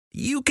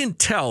you can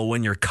tell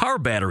when your car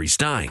battery's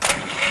dying.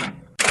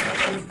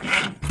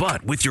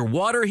 But with your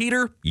water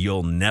heater,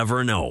 you'll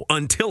never know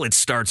until it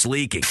starts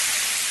leaking.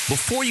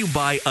 Before you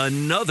buy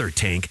another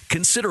tank,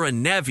 consider a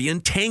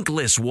Navien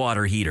tankless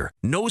water heater.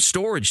 No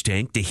storage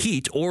tank to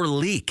heat or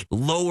leak.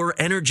 Lower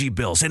energy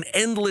bills and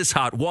endless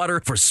hot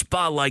water for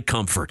spa-like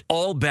comfort.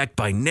 All backed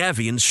by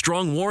Navien's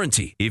strong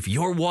warranty. If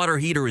your water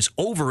heater is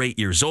over 8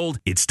 years old,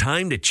 it's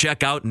time to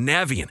check out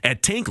Navien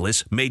at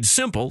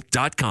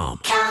tanklessmadesimple.com.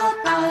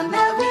 Count on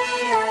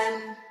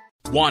Navien.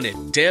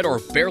 Wanted, dead or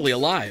barely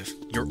alive.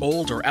 Your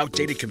old or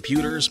outdated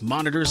computers,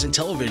 monitors, and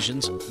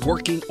televisions,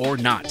 working or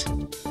not.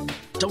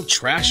 Don't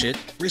trash it,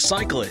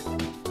 recycle it.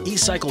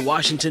 eCycle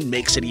Washington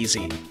makes it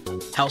easy.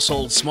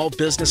 Households, small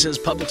businesses,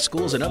 public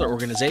schools, and other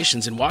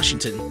organizations in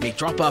Washington may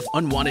drop off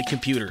unwanted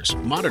computers,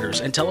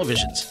 monitors, and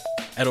televisions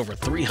at over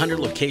 300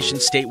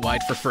 locations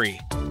statewide for free.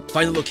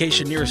 Find the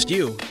location nearest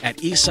you at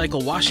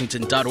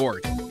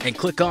eCycleWashington.org and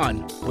click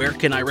on Where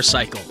Can I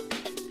Recycle?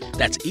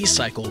 That's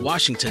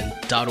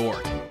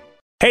eCycleWashington.org.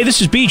 Hey,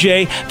 this is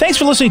BJ. Thanks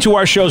for listening to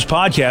our show's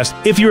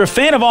podcast. If you're a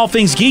fan of all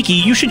things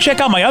geeky, you should check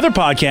out my other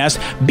podcast,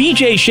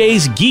 BJ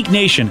Shea's Geek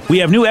Nation. We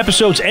have new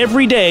episodes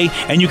every day,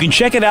 and you can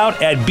check it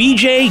out at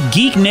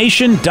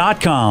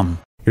bjgeeknation.com.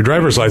 Your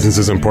driver's license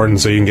is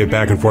important so you can get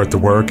back and forth to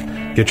work,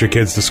 get your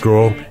kids to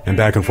school, and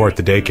back and forth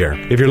to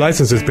daycare. If your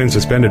license has been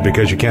suspended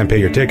because you can't pay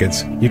your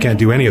tickets, you can't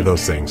do any of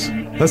those things.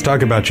 Let's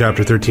talk about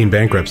Chapter 13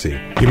 bankruptcy.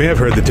 You may have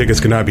heard that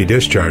tickets cannot be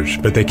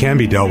discharged, but they can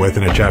be dealt with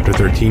in a Chapter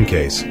 13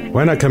 case.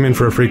 Why not come in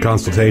for a free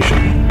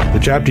consultation? The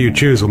chapter you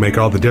choose will make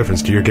all the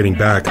difference to your getting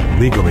back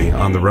legally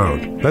on the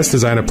road. Let's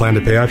design a plan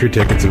to pay off your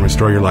tickets and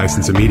restore your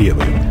license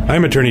immediately.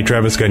 I'm attorney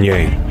Travis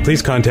Gagne.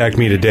 Please contact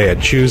me today at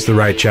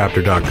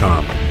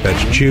choosetherightchapter.com.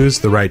 That's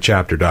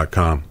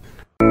choosetherightchapter.com.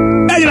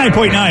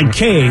 99.9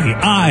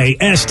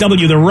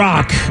 KISW, the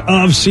Rock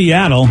of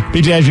Seattle.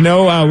 BJ, as you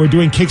know, we're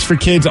doing Kicks for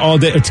Kids all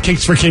day. It's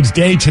Kicks for Kids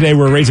Day. Today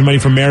we're raising money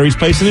for Mary's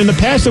Place. And in the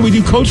past, we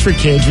do Coats for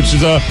Kids, which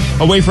is a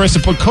way for us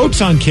to put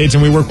coats on kids.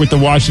 And we work with the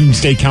Washington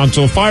State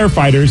Council of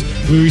Firefighters.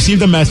 We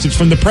received a message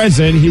from the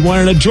president. He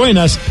wanted to join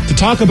us to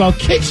talk about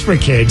Kicks for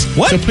Kids.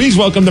 What? So please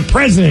welcome the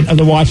president of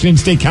the Washington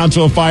State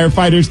Council of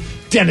Firefighters,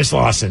 Dennis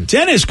Lawson.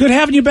 Dennis, good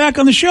having you back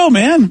on the show,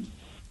 man.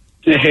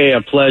 Hey, a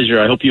pleasure.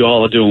 I hope you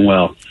all are doing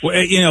well.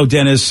 Well, you know,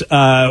 Dennis,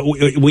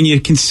 when you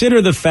consider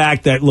the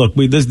fact that, look,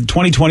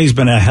 2020 has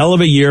been a hell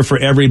of a year for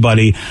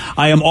everybody,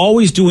 I am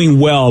always doing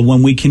well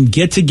when we can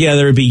get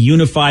together, be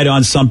unified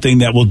on something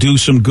that will do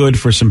some good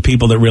for some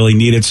people that really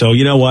need it. So,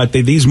 you know what?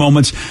 These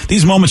moments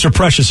are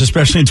precious,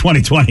 especially in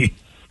 2020.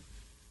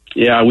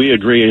 Yeah, we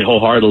agree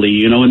wholeheartedly.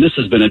 You know, and this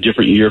has been a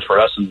different year for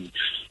us, and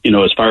you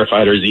know, as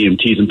firefighters,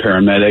 EMTs, and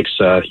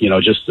paramedics. You know,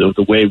 just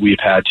the way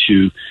we've had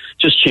to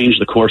just change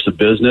the course of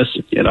business.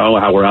 You know,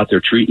 how we're out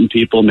there treating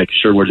people, making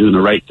sure we're doing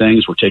the right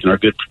things, we're taking our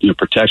good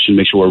protection,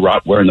 make sure we're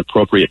wearing the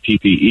appropriate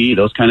PPE,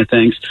 those kind of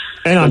things.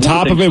 And on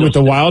top of it, with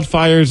the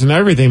wildfires and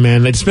everything,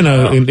 man, it's been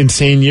an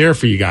insane year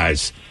for you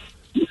guys.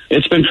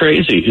 It's been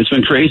crazy. It's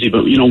been crazy.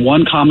 But, you know,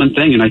 one common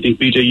thing, and I think,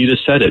 BJ, you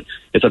just said it,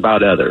 it's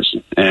about others.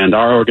 And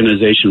our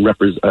organization,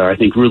 I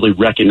think, really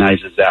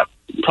recognizes that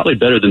probably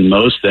better than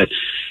most, that,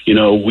 you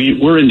know,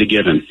 we're into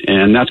giving.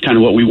 And that's kind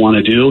of what we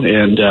want to do.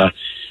 And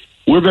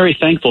we're very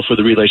thankful for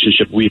the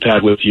relationship we've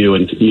had with you.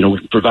 And, you know,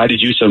 we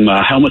provided you some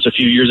helmets a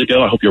few years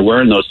ago. I hope you're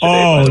wearing those today,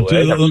 by the way.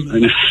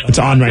 It's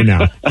on right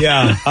now.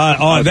 Yeah.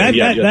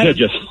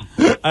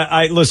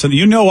 I listen,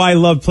 you know I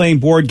love playing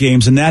board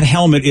games, and that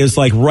helmet is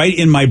like right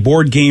in my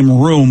board game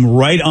room,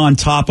 right on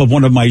top of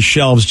one of my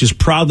shelves, just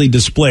proudly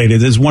displayed.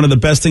 It is one of the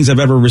best things I've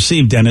ever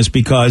received, Dennis,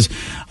 because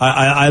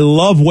I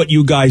love what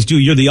you guys do.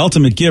 You're the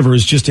ultimate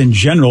givers just in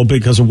general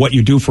because of what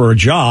you do for a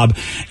job.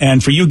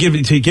 And for you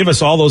to give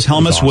us all those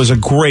helmets was a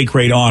great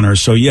honor.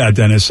 So, yeah,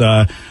 Dennis,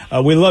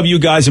 we love you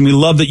guys, and we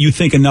love that you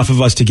think enough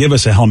of us to give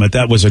us a helmet.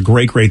 That was a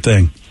great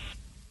thing.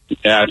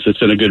 Yeah, it's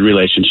been a good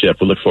relationship.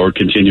 We look forward to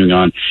continuing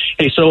on.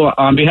 Hey, so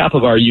on behalf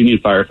of our union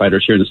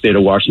firefighters here in the state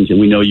of Washington,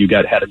 we know you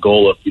had a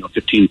goal of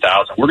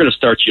 15,000. We're going to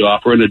start you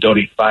off. We're going to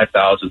donate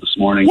 5,000 this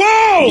morning.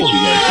 Whoa!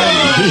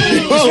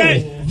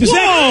 Does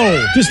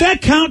that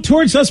count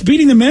towards us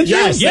beating the men?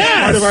 Yes.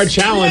 Part of our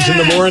challenge in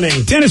the morning.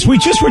 Dennis, we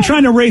just were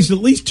trying to raise at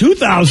least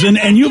 2,000,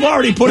 and you've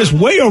already put us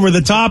way over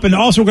the top, and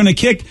also we're going to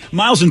kick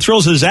Miles and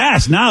Thrills'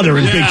 ass. Now they're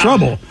in big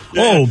trouble.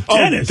 Yeah.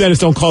 Dennis. Dennis,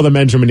 don't call the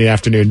men's room in the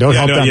afternoon. Don't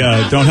help them.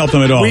 Yeah, don't help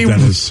them at all,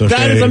 Dennis. Okay.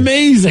 That is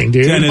amazing,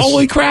 dude. Dennis,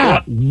 holy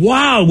crap.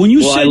 Wow. When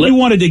you said you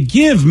wanted to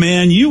give,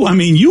 man,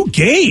 you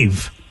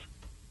gave.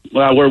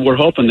 Well, we're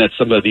hoping that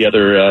some of the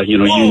other,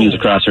 unions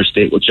across our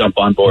state will jump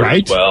on board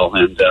as well.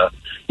 And,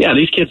 yeah,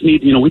 these kids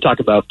need, we talk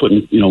about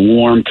putting,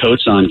 warm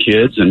coats on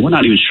kids, and we're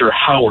not even sure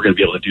how we're going to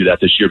be able to do that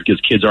this year because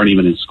kids aren't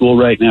even in school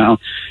right now.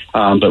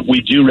 But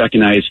we do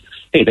recognize,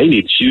 hey, they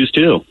need shoes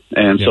too.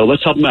 And so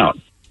let's help them out.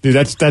 Dude,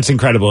 that's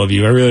incredible of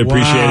you. I really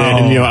appreciate it.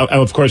 And,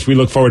 of course, we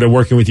look forward to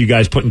working with you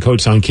guys, putting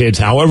coats on kids.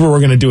 However we're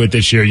going to do it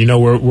this year,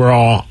 we're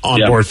all on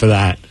board for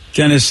that.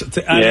 Dennis,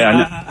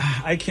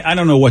 I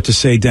don't know what to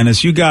say,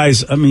 Dennis. You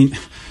guys,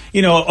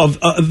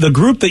 of the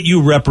group that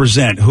you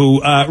represent,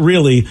 who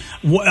really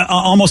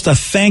almost a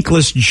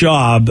thankless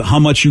job, how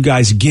much you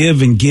guys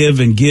give and give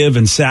and give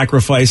and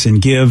sacrifice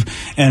and give,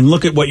 and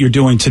look at what you're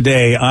doing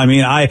today. I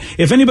mean,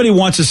 if anybody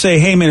wants to say,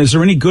 hey, man, is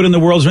there any good in the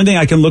world? Is there anything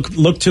I can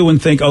look to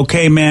and think,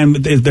 okay, man,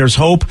 there's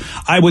hope?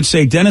 I would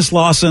say Dennis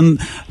Lawson,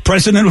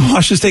 President of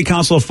Washington State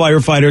Council of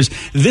Firefighters,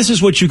 this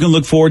is what you can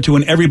look forward to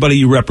in everybody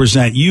you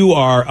represent. You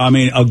are,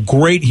 a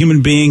great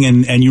human being,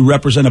 and you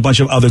represent a bunch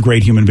of other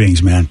great human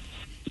beings, man.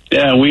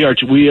 Yeah, we are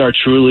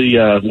truly,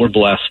 we're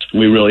blessed.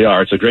 We really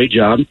are. It's a great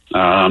job.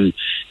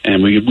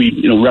 And we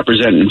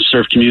represent and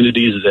serve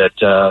communities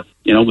that,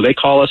 they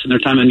call us in their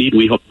time of need, and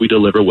we hope we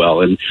deliver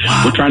well. And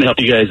we're trying to help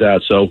you guys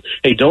out. So,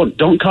 hey,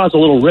 don't cause a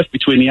little rift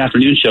between the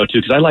afternoon show,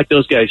 too, because I like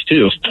those guys,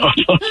 too.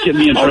 Don't get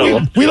me in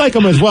trouble. We like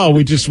them as well.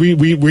 We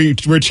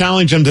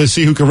challenge them to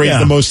see who can raise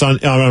the most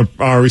on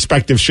our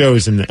respective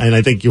shows, and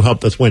I think you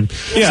helped us win.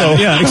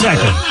 Yeah,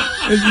 exactly.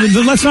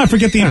 Let's not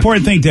forget the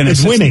important thing, Dennis.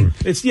 It's winning.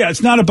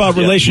 It's not about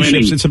relationships.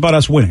 Winning. It's about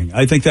us winning.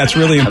 I think that's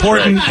really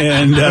important. Right.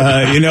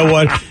 And you know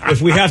what?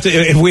 If we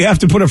have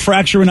to put a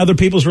fracture in other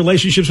people's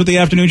relationships with the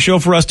afternoon show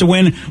for us to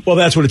win, well,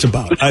 that's what it's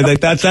about. I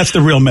think that's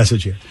the real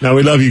message here. No,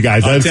 we love you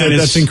guys.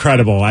 That's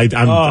incredible.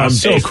 I'm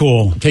so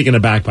cool. Taken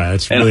aback by it.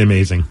 It's really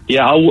amazing.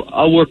 Yeah,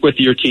 I'll work with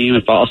your team.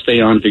 If I'll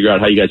stay on and figure out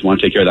how you guys want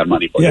to take care of that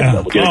money for you.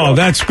 Yeah. So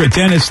That's great.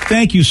 Dennis,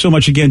 thank you so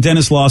much again.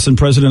 Dennis Lawson,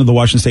 President of the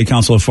Washington State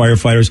Council of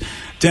Firefighters.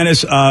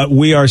 Dennis,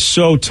 we are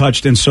so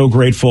touched and so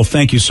grateful.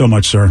 Thank you so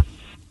much, sir.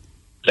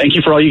 Thank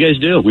you for all you guys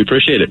do. We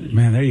appreciate it.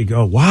 Man, there you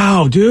go.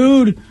 Wow,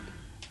 dude.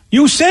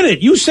 You said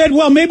it. You said,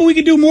 well, maybe we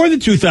could do more than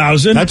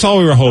 2,000. That's all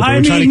we were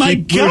hoping.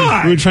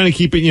 God. We were trying to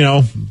keep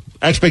it,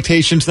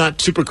 expectations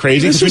not super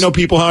crazy, because we know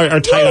people are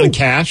tight on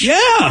cash.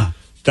 Yeah.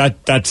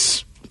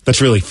 That's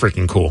really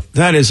freaking cool.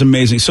 That is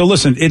amazing. So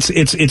listen,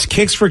 it's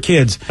Kicks for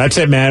Kids. That's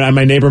it, man.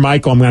 My neighbor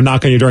Michael, I'm going to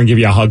knock on your door and give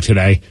you a hug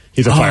today.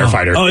 He's a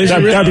firefighter. Oh,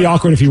 that'd be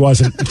awkward if he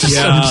wasn't. Just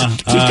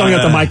coming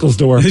out to Michael's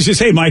door. It's just,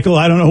 hey, Michael,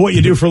 I don't know what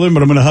you do for a living,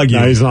 but I'm going to hug you.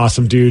 No, he's an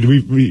awesome dude.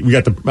 We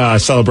got to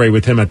celebrate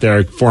with him at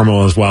their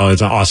formal as well.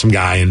 He's an awesome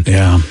guy. And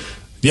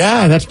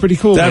yeah, that's pretty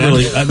cool. That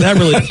really,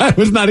 I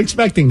was not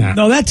expecting that.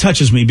 No, that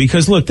touches me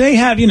because look, they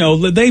have,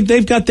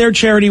 they've got their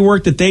charity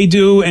work that they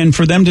do, and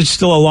for them to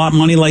still allot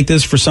money like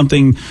this for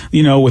something,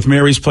 with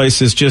Mary's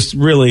Place is just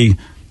really,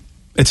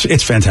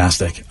 it's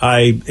fantastic.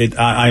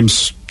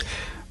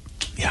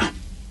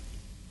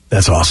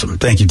 That's awesome.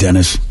 Thank you,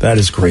 Dennis. That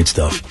is great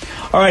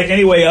stuff. All right.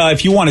 Anyway,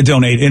 if you want to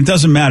donate, it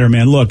doesn't matter,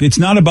 man. Look, it's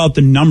not about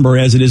the number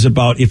as it is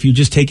about if you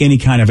just take any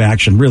kind of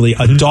action. Really,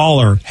 a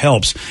dollar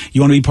helps.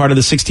 You want to be part of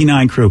the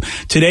 69 crew.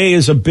 Today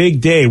is a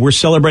big day. We're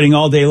celebrating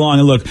all day long.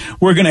 And look,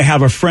 we're going to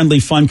have a friendly,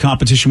 fun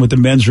competition with the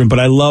men's room, but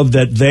I love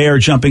that they are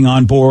jumping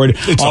on board.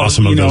 It's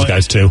awesome of those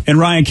guys, too. And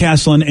Ryan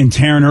Castellan and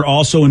Taryn are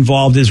also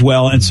involved as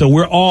well. And so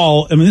we're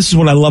all, this is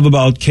what I love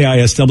about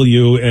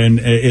KISW, and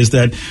is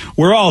that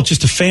we're all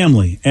just a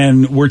family,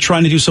 and we're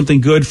trying to do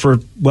something good for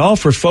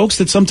folks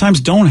that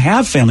sometimes don't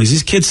have families.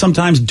 These kids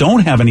sometimes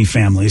don't have any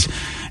families,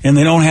 and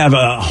they don't have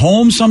a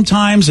home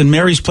sometimes, and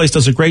Mary's Place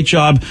does a great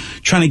job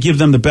trying to give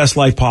them the best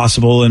life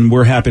possible, and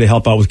we're happy to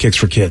help out with Kicks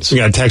for Kids. We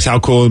got a text, how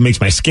cool, it makes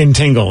my skin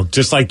tingle.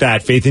 Just like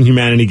that, faith in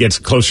humanity gets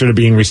closer to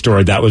being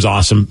restored. That was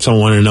awesome.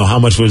 Someone wanted to know how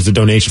much was the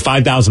donation.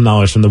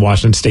 $5,000 from the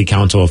Washington State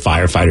Council of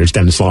Firefighters,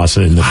 Dennis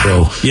Lawson and the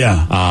crew.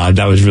 Yeah.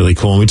 That was really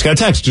cool. And we just got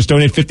a text, just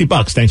donate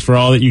 $50. Thanks for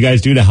all that you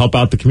guys do to help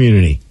out the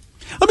community.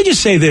 Let me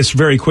just say this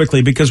very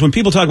quickly, because when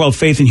people talk about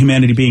faith in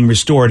humanity being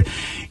restored,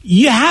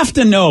 you have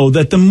to know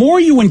that the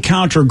more you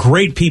encounter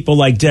great people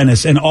like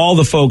Dennis and all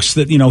the folks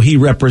that, he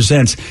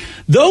represents,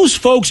 those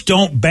folks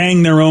don't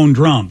bang their own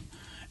drum.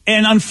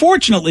 And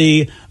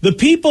unfortunately, the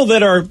people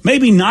that are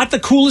maybe not the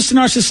coolest in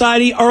our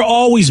society are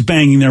always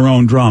banging their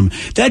own drum.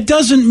 That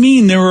doesn't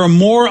mean there are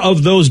more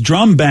of those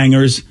drum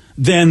bangers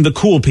than the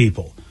cool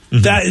people.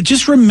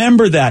 Just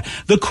remember that.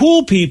 The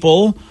cool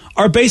people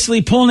are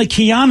basically pulling a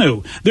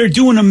Keanu. They're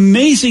doing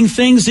amazing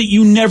things that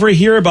you never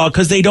hear about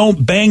because they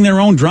don't bang their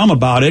own drum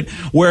about it.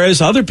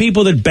 Whereas other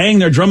people that bang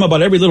their drum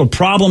about every little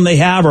problem they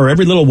have or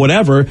every little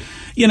whatever,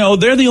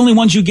 they're the only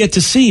ones you get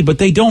to see, but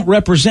they don't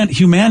represent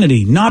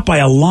humanity, not by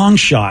a long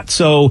shot.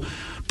 So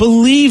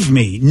believe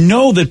me,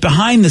 know that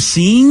behind the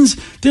scenes,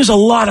 there's a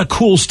lot of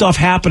cool stuff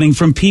happening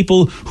from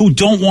people who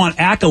don't want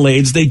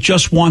accolades. They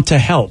just want to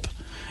help.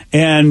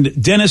 And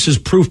Dennis is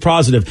proof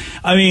positive.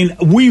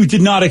 We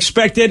did not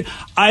expect it.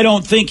 I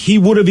don't think he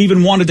would have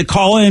even wanted to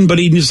call in, but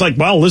he's like,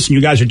 well, listen,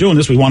 you guys are doing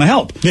this. We want to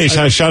help. Yeah, he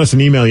shot us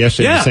an email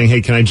yesterday saying,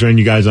 hey, can I join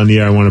you guys on the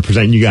air? I want to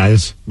present you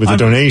guys with a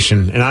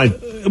donation.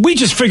 And we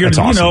just figured,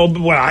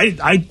 awesome.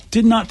 I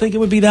did not think it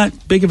would be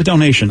that big of a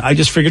donation. I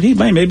just figured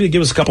maybe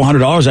give us a couple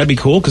 $100. That'd be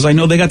cool because I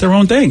know they got their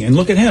own thing. And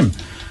look at him.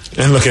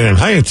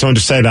 Hey, someone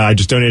just said, I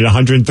just donated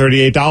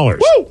 $138.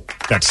 Woo!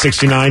 That's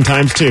 69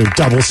 times 2,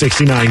 double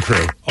 69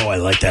 crew. Oh, I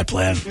like that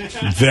plan.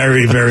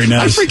 Very, very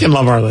nice. I freaking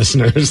love our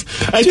listeners.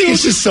 I think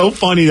it's just so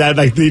funny that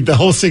the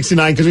whole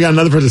 69, because we got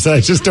another person that said,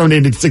 I just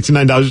donated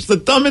 $69. It's the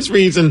dumbest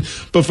reason,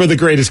 but for the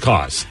greatest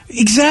cause.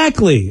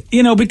 Exactly.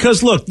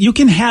 Because look, you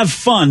can have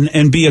fun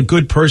and be a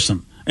good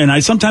person.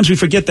 And sometimes we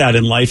forget that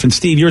in life. And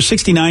Steve, your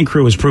 69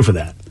 crew is proof of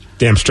that.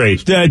 Damn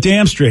straight.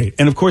 Damn straight.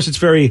 And of course, it's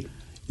very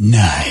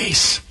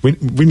nice. We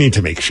need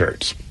to make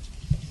shirts.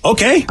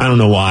 Okay. I don't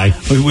know why.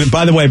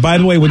 By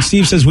the way, when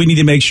Steve says we need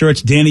to make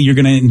shirts, Danny,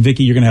 and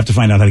Vicky, you're going to have to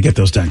find out how to get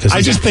those done.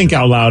 I just think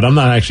out loud. I'm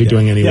not actually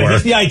doing any work.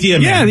 He's the idea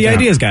man. Yeah, the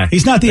ideas guy.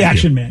 He's not the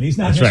action man. He's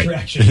not Mr.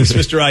 Action. He's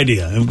Mr.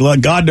 Idea.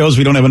 And God knows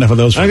we don't have enough of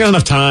those. I got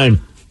enough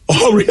time.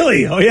 Oh,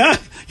 really? Oh, yeah?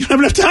 You don't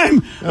have enough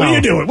time? What are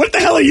you doing? What the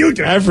hell are you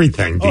doing?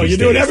 Everything. Oh, you're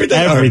doing everything?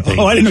 Everything.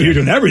 Oh, I didn't know you were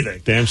doing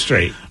everything. Damn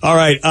straight. All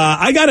right.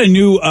 I got a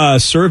new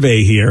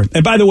survey here.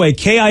 And by the way,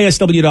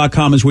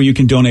 KISW.com is where you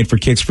can donate for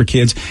Kicks for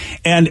Kids.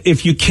 And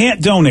if you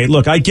can't donate,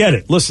 look, I get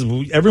it.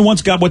 Listen,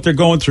 everyone's got what they're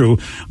going through,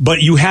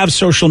 but you have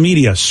social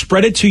media.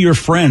 Spread it to your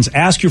friends.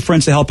 Ask your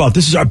friends to help out.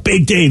 This is our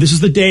big day. This is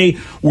the day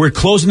we're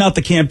closing out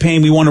the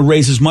campaign. We want to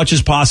raise as much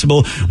as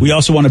possible. We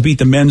also want to beat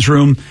the men's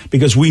room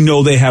because we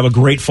know they have a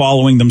great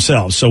following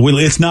themselves. So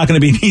it's not going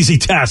to be an easy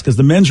task because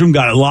the men's room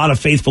got a lot of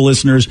faithful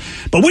listeners.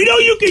 But we know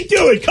you can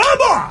do it.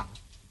 Come on.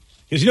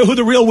 Because you know who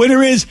the real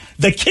winner is?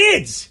 The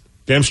kids.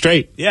 Damn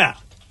straight. Yeah.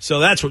 So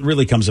that's what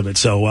really comes of it.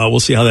 So we'll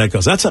see how that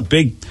goes. That's a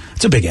big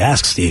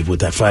ask, Steve,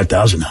 with that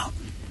 5,000 now.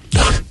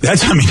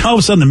 All of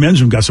a sudden the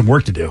men's room got some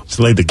work to do.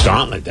 So laid the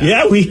gauntlet down.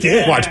 Yeah, we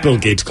did. Watch Bill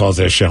Gates calls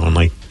their show. I'm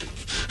like,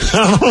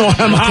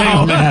 I'm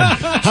mad.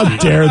 How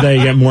dare they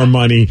get more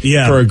money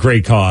for a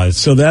great cause?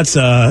 So that's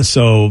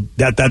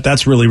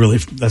really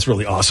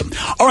awesome.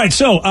 All right,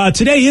 so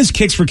today is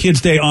Kicks for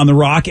Kids Day on the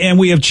Rock, and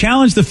we have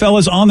challenged the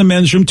fellas on the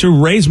men's room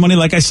to raise money,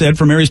 like I said,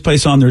 for Mary's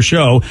Place on their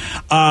show.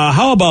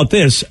 How about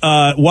this?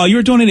 While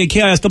you're donating at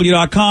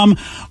KISW.com,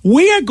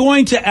 we are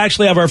going to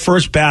actually have our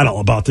first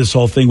battle about this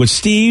whole thing with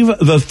Steve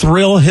the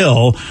Thrill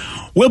Hill.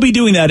 We'll be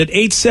doing that at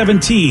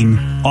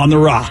 8:17 on the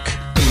Rock.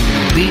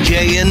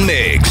 BJ and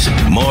Migs,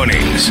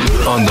 mornings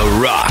on The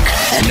Rock,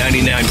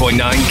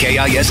 99.9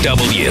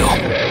 KISW.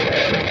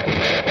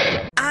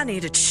 I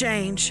need a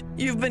change.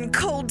 You've been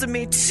cold to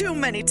me too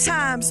many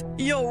times.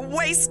 You're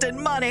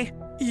wasting money.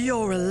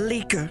 You're a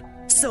leaker.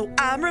 So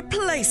I'm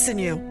replacing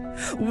you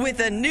with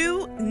a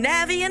new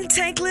Navien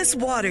tankless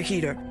water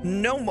heater.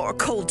 No more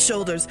cold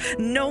shoulders,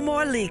 no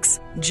more leaks.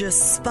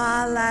 Just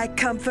spa-like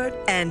comfort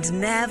and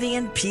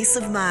Navien peace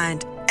of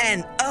mind.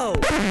 And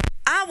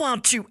I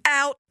want you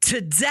out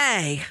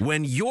today.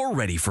 When you're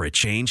ready for a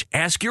change,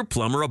 ask your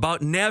plumber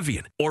about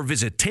Navien or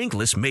visit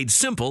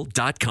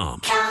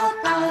tanklessmadesimple.com.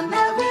 Count on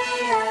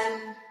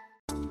Navien.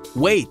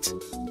 Wait!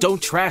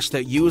 Don't trash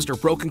that used or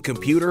broken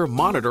computer,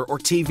 monitor, or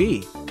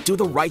TV. Do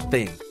the right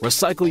thing.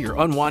 Recycle your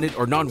unwanted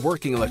or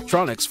non-working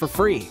electronics for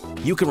free.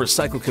 You can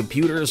recycle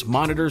computers,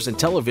 monitors, and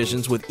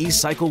televisions with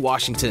eCycle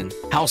Washington.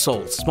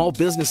 Households, small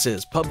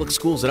businesses, public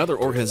schools, and other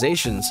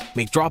organizations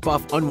may drop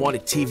off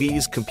unwanted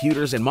TVs,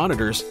 computers, and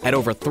monitors at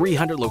over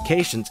 300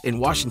 locations in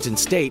Washington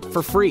State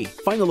for free.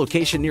 Find the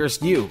location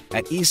nearest you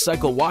at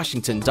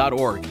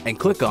eCycleWashington.org and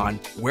click on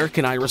Where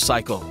Can I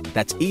Recycle?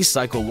 That's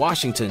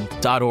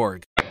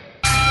eCycleWashington.org.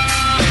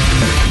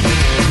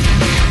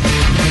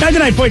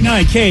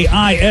 99.9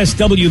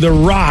 KISW, the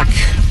Rock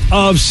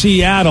of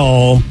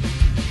Seattle.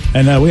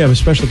 And we have a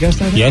special guest,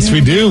 I think? Yes,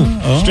 we do.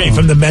 Straight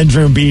from the men's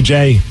room,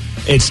 BJ.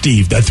 It's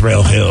Steve the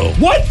Thrill Hill.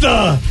 What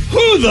the?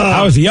 Who the?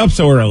 How is he up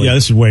so early? Yeah,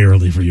 this is way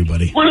early for you,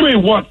 buddy. What do you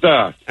mean, what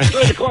the?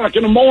 3 o'clock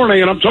in the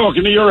morning, and I'm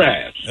talking to your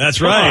ass. That's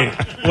right.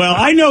 Well,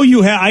 I know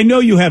you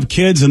have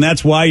kids, and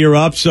that's why you're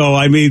up. So,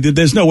 I mean,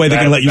 there's no way they're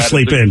going to let you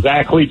sleep in.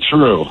 Exactly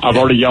true. I've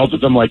already yelled at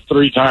them like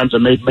 3 times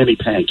and made mini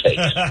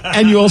pancakes.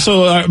 And you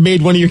also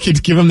made one of your kids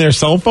give them their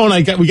cell phone.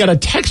 We got a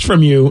text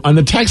from you on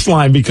the text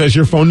line because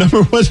your phone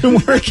number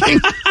wasn't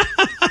working.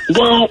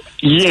 Well,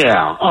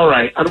 yeah. All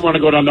right. I don't want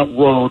to go down that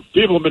road.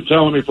 People have been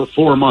telling me for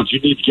 4 months you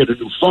need to get a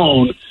new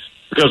phone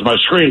because my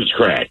screen is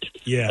cracked.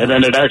 Yeah. And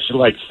then it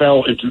actually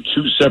fell into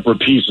 2 separate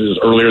pieces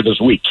earlier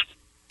this week.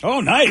 Oh,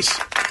 nice.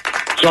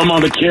 So I'm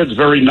on the kids'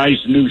 very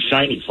nice new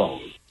shiny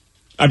phone.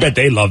 I bet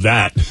they love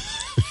that.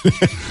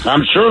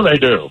 I'm sure they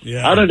do.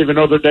 Yeah. I don't even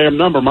know their damn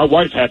number. My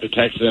wife had to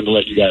text in to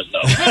let you guys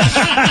know.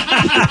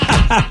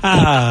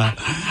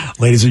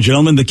 Ladies and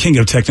gentlemen, the king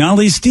of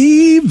technology,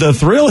 Steve the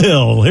Thrill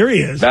Hill. Here he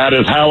is. That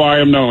is how I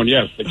am known.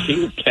 Yes, the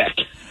king of tech.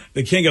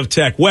 The king of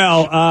tech.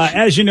 Well,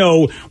 as you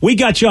know, we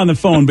got you on the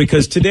phone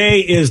because today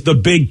is the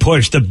big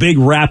push, the big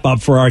wrap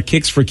up for our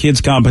Kicks for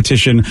Kids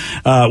competition.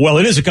 Well,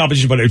 it is a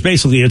competition, but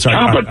it's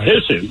our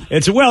competition.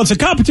 It's a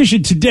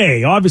competition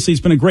today. Obviously,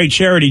 it's been a great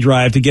charity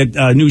drive to get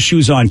new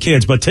shoes on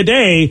kids, but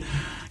today,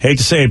 hate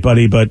to say it,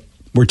 buddy, but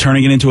we're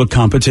turning it into a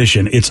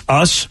competition. It's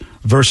us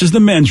versus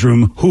the men's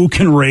room. Who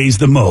can raise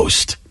the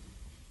most?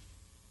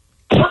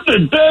 When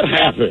did that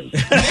happen?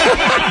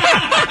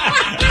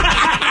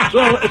 So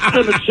it's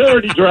been a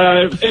charity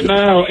drive, and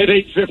now at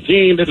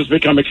 8:15, it has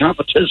become a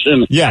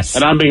competition. Yes.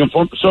 And I'm being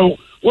informed. So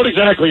what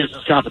exactly is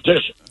this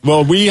competition?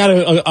 Well, we had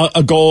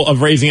a goal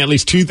of raising at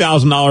least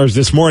 $2,000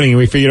 this morning, and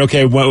we figured,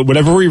 okay,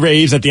 whatever we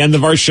raise at the end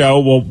of our show,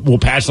 we'll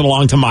pass it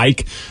along to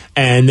Mike,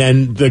 and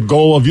then the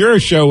goal of your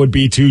show would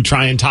be to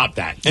try and top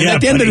that. And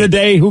at the end of the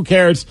day, who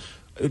cares?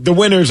 the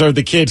winners are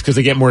the kids because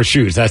they get more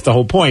shoes. That's the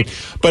whole point.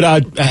 But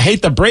I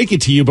hate to break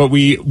it to you, but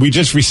we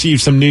just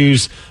received some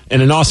news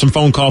and an awesome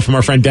phone call from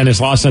our friend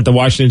Dennis Lawson at the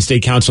Washington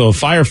State Council of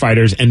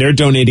Firefighters, and they're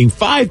donating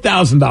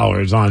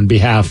 $5,000 on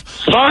behalf.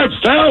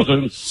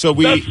 $5,000? So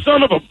that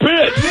son of a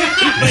bitch!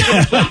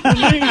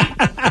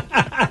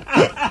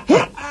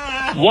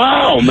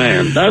 Wow,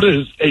 man, that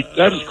is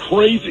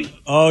crazy.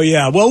 Oh,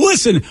 yeah. Well,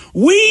 listen,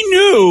 we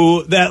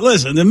knew that,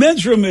 the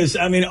men's room is,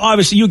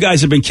 obviously you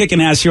guys have been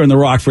kicking ass here on The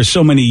Rock for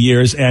so many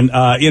years. And,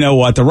 you know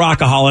what, the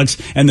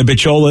Rockaholics and the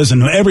Bicholas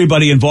and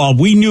everybody involved,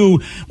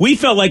 we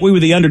felt like we were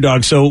the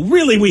underdog. So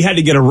really we had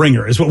to get a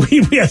ringer is what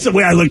that's the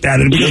way I looked at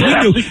it. Because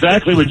that's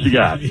exactly what you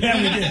got. Yeah,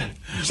 we did.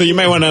 So you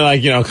might want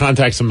to,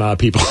 contact some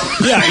people.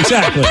 Yeah,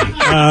 exactly.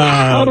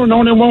 I don't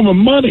know anyone with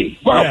money.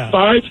 Wow, yeah.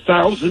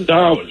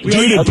 $5,000.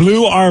 Dude, it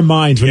blew our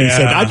minds when he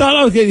said, I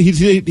thought,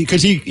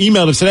 because he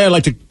emailed us today, I'd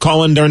like to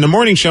call in during the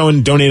morning show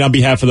and donate on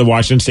behalf of the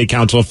Washington State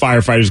Council of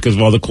Firefighters because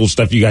of all the cool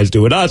stuff you guys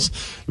do with us,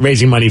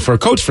 raising money for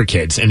Coats for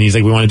Kids. And he's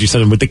like, we want to do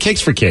something with the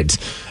Kicks for Kids.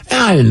 And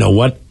I didn't know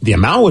what the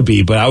amount would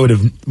be, but I would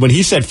have, when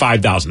he said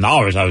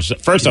 $5,000, I was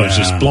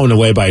just blown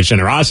away by his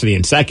generosity.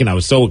 And second, I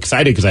was so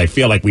excited because I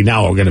feel like we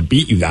now are going to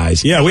beat you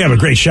guys. Yeah, we have a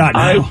great shot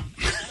now.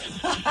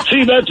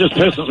 See, that just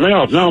pisses me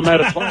off. Now I'm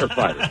mad at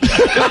firefighters.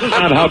 This is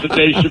not how the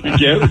day should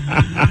begin.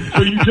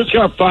 So you just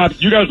got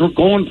 $5,000. You guys were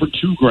going for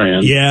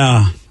 $2,000.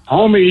 Yeah.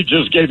 Homie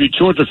just gave you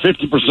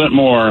 250%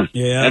 more.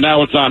 Yeah. And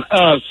now it's on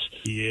us.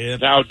 Yeah.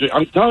 Now,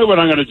 I'm telling you what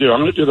I'm going to do. I'm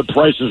going to do the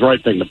Price is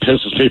Right thing that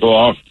pisses people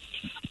off.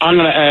 I'm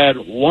going to add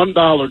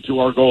 $1 to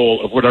our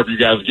goal of whatever you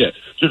guys get.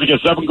 So if you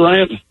get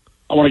 $7,000,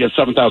 I want to get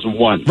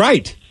 7,001.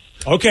 Right.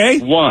 Okay.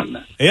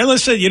 One. Yeah,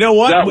 listen, you know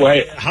what? That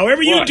way.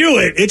 However you do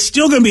it, it's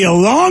still going to be a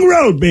long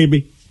road,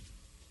 baby.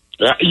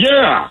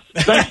 Yeah.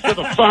 Thanks to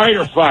the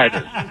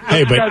firefighters.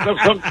 Hey, but you guys have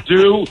something to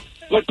do?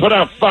 Like put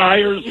out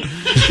fires?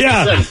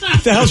 Yeah.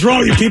 What the hell's wrong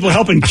with you people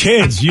helping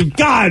kids?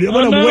 God,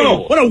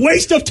 what a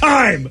waste of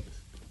time.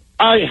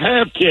 I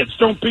have kids.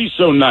 Don't be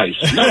so nice.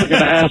 Now we're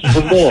going to ask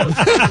for more.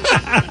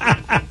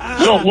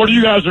 So, what are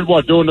you guys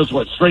doing this,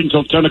 straight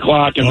until 10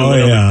 o'clock? And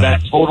then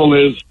that total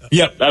is?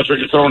 Yep. That's what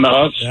you're throwing to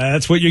us?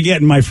 That's what you're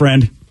getting, my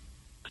friend.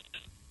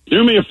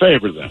 Do me a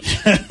favor, then.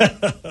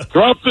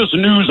 Drop this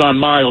news on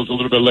Miles a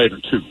little bit later,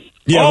 too.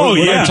 Yeah,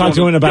 we're going to talk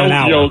to him in about an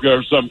hour. Yoga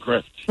or some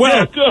crap.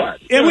 Well,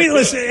 good. And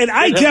listen, and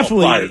I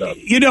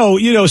definitely, you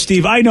know,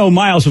 Steve, I know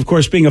Miles, of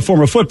course, being a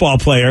former football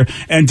player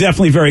and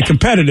definitely very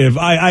competitive.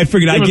 I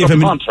figured I'd give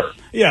him a punter.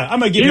 Yeah, I'm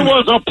going to give him. He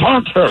was a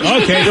punter.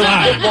 Okay, you're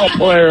a football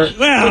player.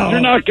 Well, but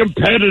you're not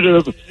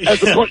competitive.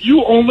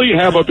 You only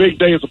have a big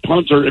day as a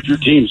punter if your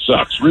team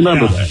sucks.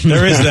 Remember that.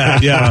 There is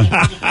that,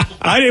 yeah.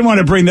 I didn't want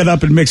to bring that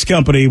up in mixed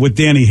company with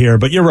Danny here,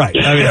 but you're right.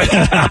 I mean,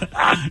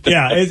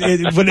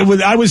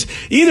 I was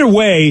either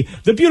way.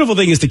 The beautiful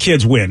thing is the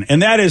kids win,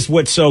 and that is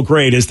what's so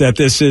great is that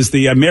this is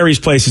the Mary's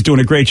Place is doing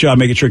a great job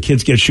making sure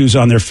kids get shoes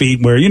on their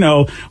feet. Where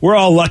we're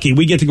all lucky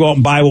we get to go out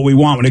and buy what we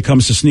want when it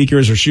comes to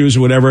sneakers or shoes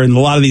or whatever, and a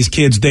lot of these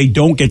kids they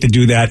don't get to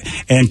do that,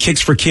 and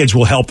Kicks for Kids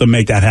will help them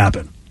make that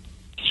happen.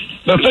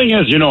 The thing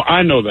is,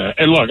 I know that,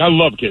 and look, I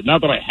love kids.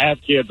 Not that I have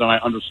kids, and I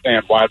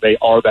understand why they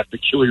are that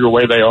peculiar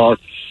way they are.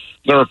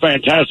 They're a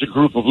fantastic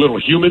group of little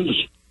humans,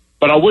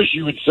 but I wish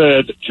you had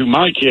said to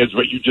my kids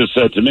what you just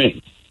said to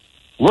me.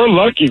 We're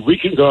lucky we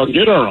can go out and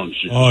get our own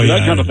shoes. Oh, yeah.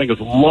 That kind of thing is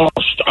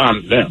lost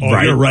on them. Oh,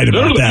 right. You're right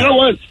about that. You know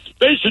what?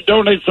 They should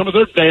donate some of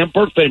their damn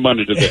birthday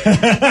money to this.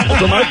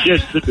 So my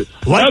kids should do.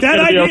 Like that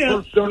idea. Be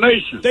our first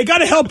donation. They got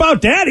to help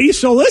out Daddy.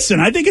 So listen,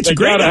 I think it's a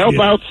great idea. They got to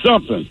help out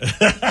something.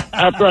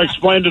 After I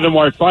explained to them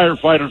why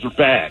firefighters are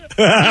bad.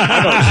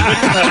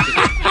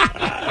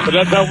 But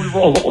that's how we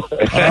roll. All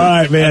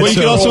right, man. Well, you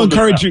can also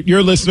encourage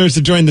your listeners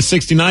to join the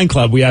 69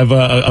 Club. We have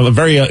a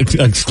very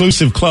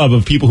exclusive club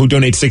of people who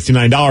donate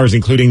 $69,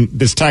 including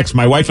this text.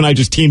 My wife and I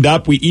just teamed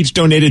up. We each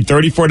donated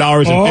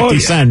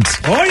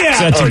 $34.50. Oh,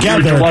 yeah. So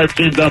together. Your wife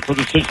teamed up for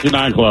the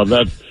 69 Club.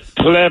 That's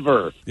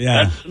clever.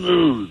 Yeah. That's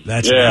smooth.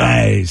 That's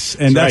nice.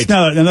 And that's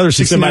now another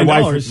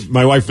 $69.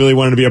 My wife really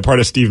wanted to be a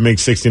part of Steve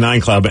Miggs' 69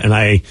 Club, and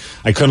I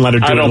couldn't let her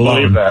do it alone. I don't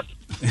believe that.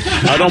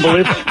 I don't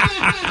believe it.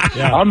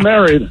 Yeah. I'm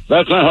married.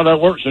 That's not how that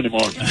works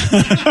anymore.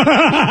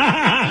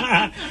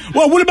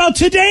 Well, what about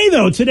today,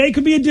 though? Today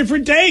could be a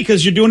different day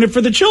because you're doing it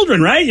for the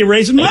children, right? You're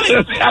raising money.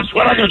 That's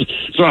what I'm going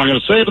to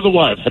say to the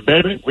wife. Hey,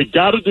 baby, we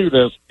got to do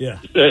this.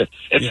 Yeah.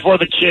 It's for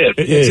the kids.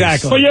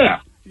 Exactly. But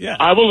yeah,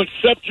 I will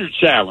accept your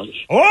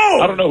challenge. Oh!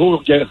 I don't know who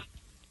will get it.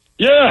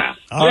 Yeah.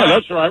 Right.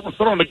 That's right. We're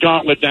throwing the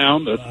gauntlet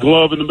down, the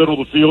glove in the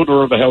middle of the field,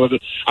 or the hell is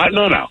it?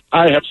 No.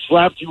 I have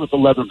slapped you with a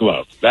leather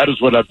glove. That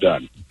is what I've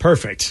done.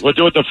 Perfect. We'll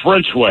do it the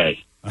French way.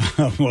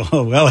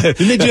 well,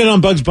 didn't they do it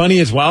on Bugs Bunny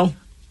as well?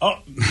 Oh,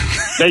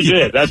 they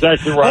did. That's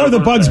actually right. Or the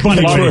Bugs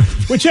Bunny,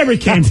 whichever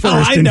came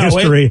first in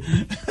history.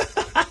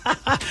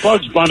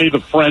 Bugs Bunny, the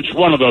French,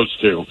 one of those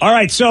two. All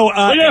right, so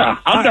yeah,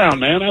 I'm down,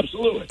 man.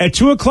 Absolutely. At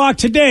 2:00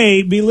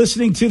 today, be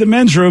listening to the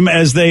men's room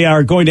as they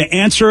are going to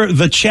answer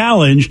the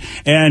challenge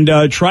and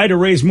try to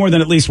raise more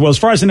than at least, well, as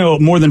far as I know,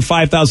 more than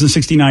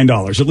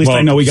 $5,069. At least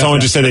I know we got. Someone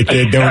that. just said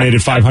they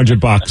donated $500.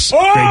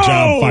 Great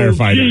job,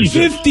 firefighters.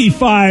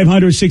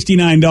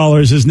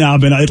 $5,569 has now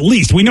been at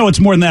least. We know it's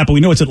more than that, but we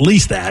know it's at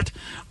least that.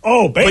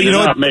 Oh, baby! But you're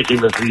not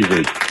making this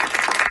easy.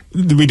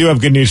 We do have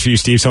good news for you,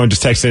 Steve. Someone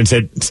just texted and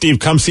said, Steve,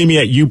 come see me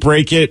at You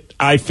Break It,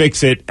 I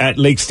Fix It at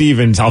Lake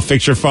Stevens. I'll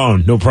fix your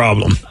phone. No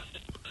problem.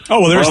 Oh,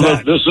 well, there's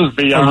that. This is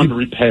beyond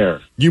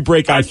repair. You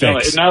Break, I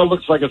Fix. It now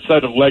looks like a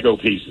set of Lego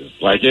pieces.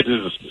 Like it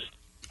is.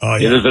 Oh,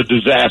 yeah. It is a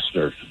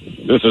disaster.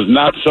 This is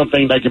not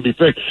something that can be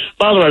fixed.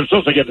 By the way, I'm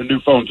supposed to get a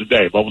new phone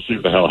today, but we'll see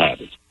what the hell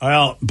happens.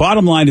 Well,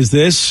 bottom line is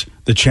this.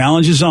 The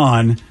challenge is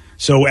on.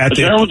 So at the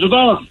challenge is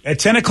on. At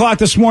 10 o'clock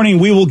this morning,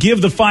 we will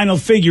give the final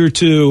figure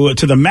to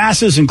the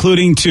masses,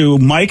 including to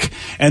Mike,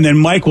 and then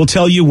Mike will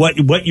tell you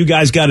what you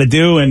guys got to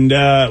do. And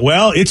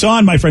well, it's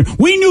on, my friend.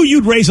 We knew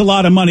you'd raise a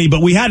lot of money,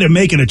 but we had to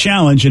make it a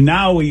challenge. And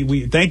now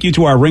we thank you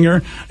to our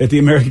ringer at the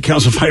American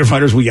Council of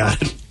Firefighters. We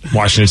got it.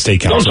 Washington State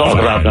Council. Don't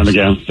talk about them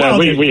again. Well,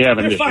 we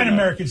haven't. They're fine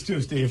Americans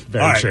too, Steve.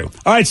 Very true.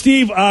 All right,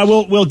 Steve.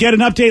 We'll get an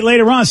update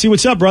later on. See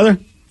what's up, brother.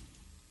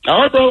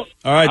 All right, bro.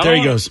 All right, there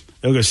he goes.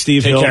 There goes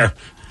Steve Take Hill. care.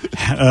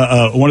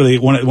 One of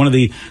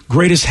the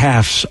greatest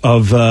halves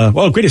of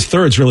greatest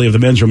thirds really of the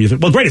men's room.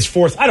 Well, greatest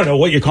fourth. I don't know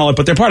what you call it,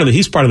 but he's part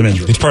of the men's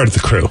room. He's part of the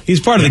crew.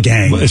 He's part of the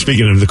gang. Well,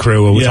 speaking of the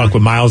crew, we'll talk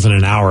with Miles in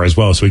an hour as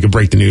well, so we can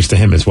break the news to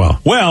him as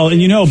well. Well,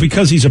 and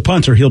because he's a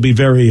punter, he'll be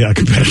very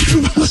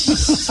competitive.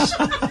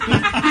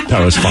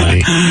 That was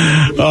funny.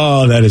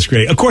 Oh, that is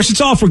great. Of course,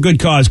 it's all for good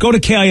cause. Go to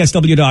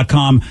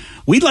KISW.com.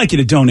 We'd like you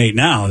to donate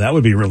now. That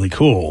would be really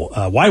cool.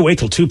 Why wait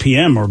till 2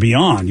 p.m. or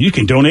beyond? You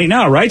can donate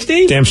now, right,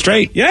 Steve? Damn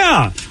straight.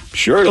 Yeah.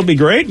 Sure, it'll be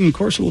great. And, of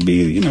course, it'll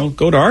be,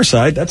 go to our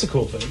side. That's a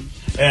cool thing.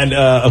 And,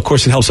 of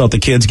course, it helps out the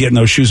kids, getting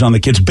those shoes on the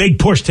kids. Big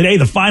push today,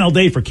 the final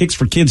day for Kicks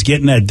for Kids,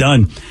 getting that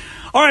done.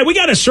 All right, we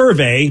got a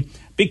survey.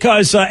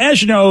 Because,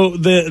 as you know,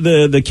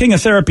 the king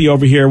of therapy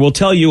over here will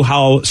tell you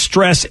how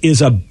stress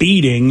is a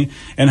beating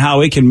and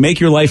how it can make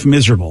your life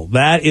miserable.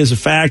 That is a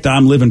fact.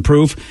 I'm living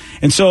proof.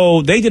 And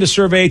so they did a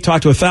survey,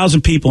 talked to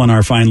 1,000 people in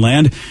our fine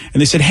land, and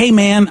they said, hey,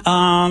 man,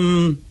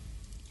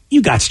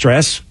 you got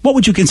stress. What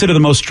would you consider the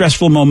most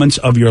stressful moments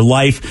of your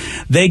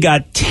life? They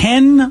got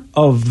 10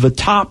 of the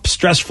top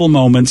stressful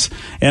moments,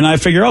 and I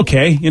figure,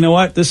 okay, you know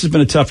what? This has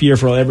been a tough year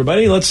for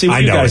everybody. Let's see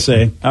what you guys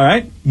say. All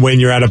right? When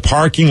you're at a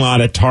parking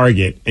lot at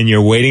Target and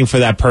you're waiting for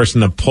that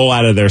person to pull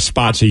out of their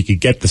spot so you could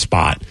get the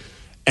spot,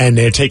 and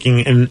they're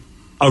taking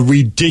a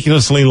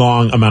ridiculously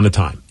long amount of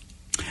time.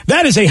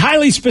 That is a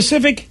highly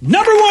specific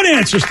number one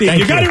answer, Steve.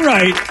 You got it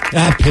right.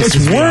 That pisses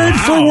it's me word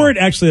off. for word.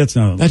 Actually, that's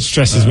not. That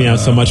stresses me out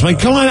so much. I'm like,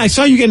 come on, I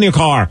saw you get in your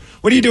car.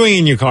 What are you doing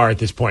in your car at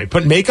this point?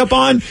 Put makeup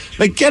on?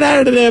 Like, get out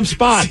of the damn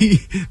spot. See,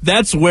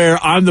 that's where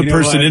I'm the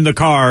person in the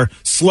car,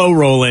 slow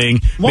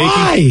rolling.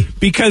 Why?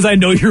 Because I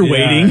know you're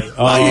waiting.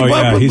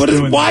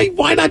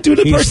 Why not do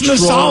the person a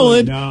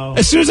solid? No.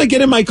 As soon as I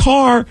get in my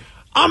car,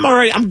 I'm all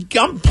right. I'm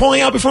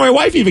pulling out before my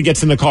wife even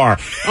gets in the car.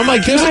 I'm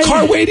like, there's a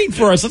car waiting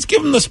for us. Let's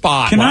give them the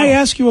spot. Can I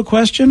ask you a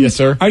question? Yes,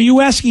 sir. Are you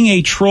asking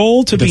a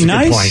troll to be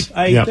nice? Point.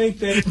 I think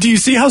that. Do you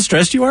see how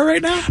stressed you are right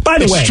now? By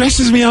the way, it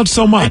stresses me out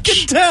so much. I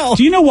can tell.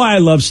 Do you know why I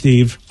love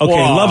Steve? Okay,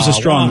 Whoa, love's a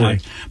strong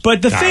word.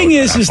 But the thing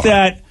is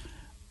that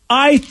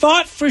I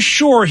thought for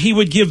sure he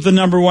would give the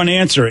number one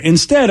answer.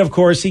 Instead, of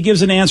course, he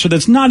gives an answer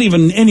that's not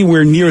even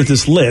anywhere near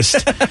this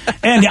list.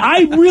 And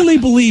I really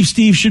believe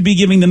Steve should be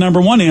giving the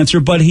number one answer,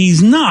 but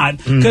he's not,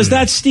 because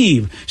that's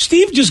Steve.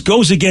 Steve just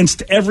goes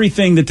against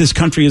everything that this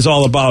country is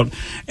all about.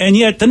 And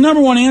yet the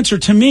number one answer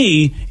to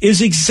me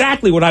is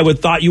exactly what I would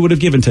thought you would have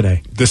given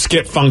today. The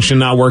skip function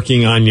not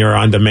working on your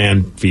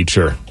on-demand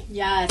feature.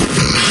 Yes.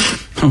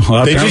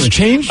 Well, they just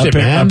changed it,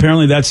 man.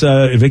 Apparently, that's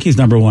Vicky's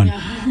number one.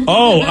 Yeah.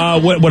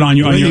 What on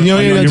your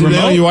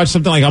remote? You watch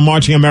something like I'm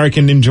watching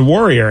American Ninja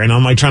Warrior, and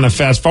I'm like trying to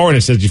fast forward.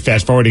 It says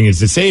fast forwarding is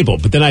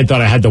disabled, but then I thought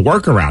I had the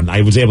workaround.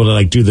 I was able to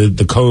like do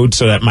the code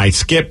so that my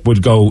skip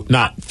would go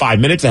not 5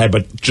 minutes ahead,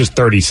 but just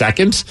 30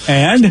 seconds.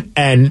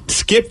 And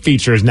skip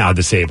feature is now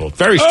disabled.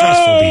 Very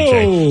stressful,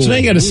 BJ. So now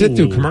you got to sit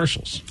through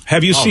commercials.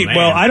 Have you seen? Man.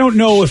 Well, I don't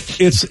know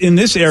if it's in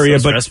this area,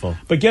 stressful.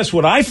 But guess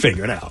what I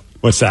figured out.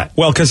 What's that?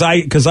 Well, because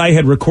I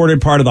had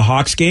recorded part of the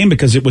Hawks game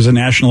because it was a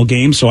national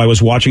game, so I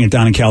was watching it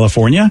down in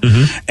California,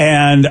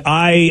 and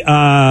I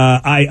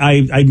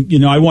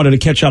wanted to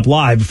catch up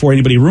live before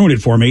anybody ruined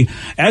it for me.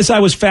 As I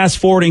was fast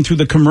forwarding through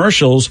the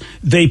commercials,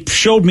 they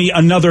showed me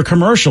another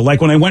commercial.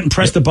 Like when I went and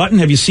pressed the button,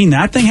 have you seen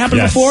that thing happen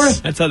before?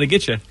 That's how they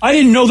get you. I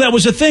didn't know that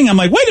was a thing. I'm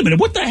like, wait a minute,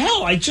 what the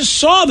hell? I just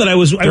saw that I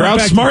was. They're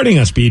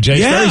outsmarting us, BJ. It's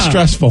very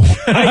stressful.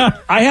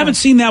 I haven't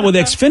seen that with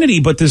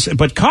Xfinity,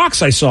 but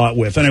Cox I saw it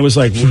with, and I was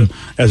like,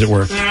 as it were.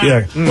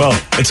 Yeah, well,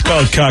 it's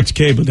called Cox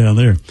Cable down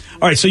there.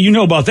 All right, so you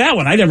know about that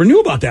one. I never knew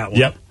about that one.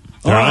 Yep.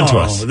 They're on to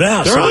us.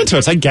 They're on to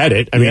us. I get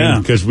it. I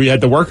mean, because we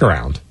had the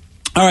workaround.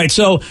 All right,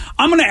 so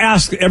I'm going to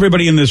ask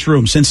everybody in this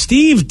room, since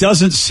Steve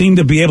doesn't seem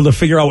to be able to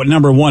figure out what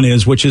number one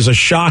is, which is a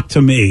shock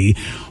to me,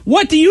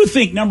 what do you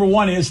think number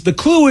one is? The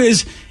clue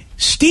is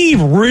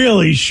Steve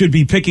really should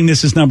be picking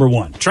this as number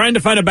one. Trying to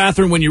find a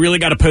bathroom when you really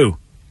got to poo.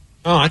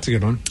 Oh, that's a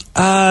good one.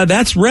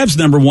 That's Rev's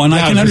number one.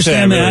 I can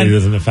understand that. Really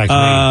doesn't affect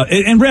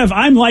me. And Rev,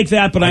 I'm like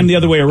that, but I'm the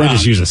other way around. I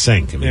just use a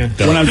sink.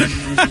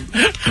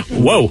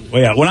 Whoa.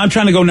 Well, yeah. When I'm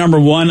trying to go number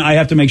one, I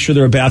have to make sure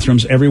there are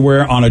bathrooms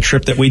everywhere on a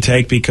trip that we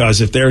take,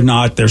 because if they're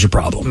not, there's a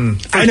problem.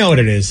 I know what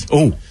it is.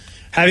 Oh.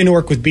 Having to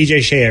work with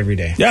BJ Shea every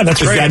day. Yeah,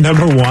 that's right. Is that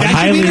number one?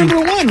 That should be number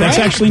one, right? That's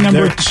actually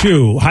number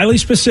two. Highly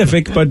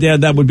specific, but yeah,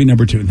 that would be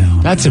number two now.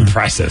 That's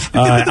impressive.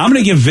 I'm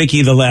going to give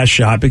Vicky the last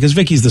shot, because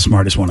Vicky's the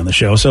smartest one on the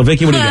show. So,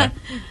 Vicky, what do you got?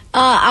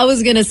 I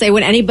was going to say,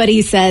 when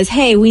anybody says,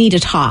 hey, we need to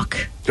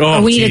talk.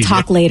 Or we need to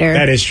talk later.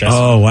 That is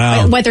stressful. Oh,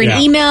 wow. Whether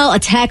an email, a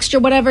text, or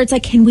whatever, it's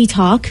like, can we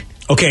talk?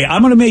 Okay,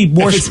 I'm going to make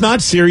more... If it's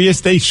not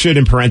serious, they should,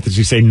 in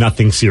parentheses, say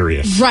nothing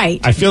serious.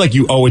 Right. I feel like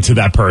you owe it to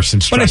that person.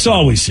 But it's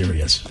always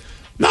serious.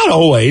 Not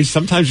always.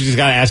 Sometimes you just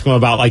got to ask them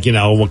about, like,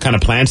 what kind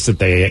of plants that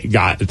they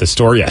got at the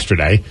store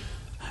yesterday.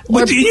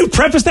 What, did you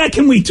preface that?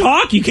 Can we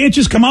talk? You can't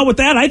just come out with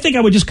that? I think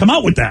I would just come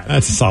out with that.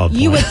 That's a solid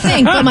point. You would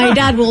think, but my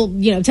dad will,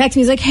 text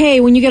me. He's like, hey,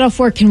 when you get off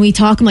work, can we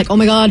talk? I'm like, oh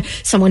my God,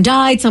 someone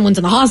died. Someone's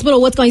in the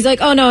hospital. What's going on? He's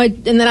like, oh no.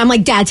 And then I'm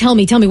like, Dad, tell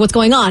me what's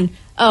going on.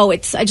 Oh, I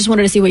just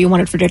wanted to see what you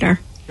wanted for dinner.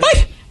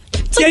 What?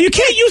 Yeah, you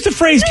can't use the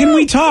phrase, can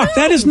we talk? No.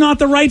 That is not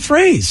the right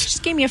phrase.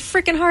 Just gave me a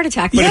freaking heart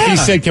attack. But if he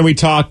said, can we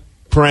talk,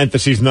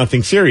 parentheses,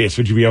 nothing serious,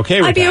 would you be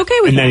okay with that? I'd be okay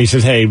with that. And then he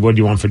says, hey, what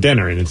do you want for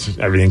dinner? And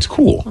everything's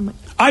cool.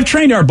 I've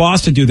trained our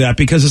boss to do that,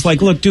 because it's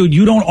like, look, dude,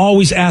 you don't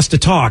always ask to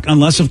talk,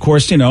 unless, of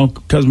course,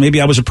 because maybe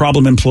I was a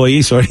problem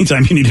employee, so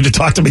anytime you needed to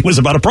talk to me was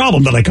about a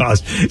problem that I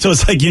caused. So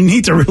it's like, you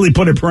need to really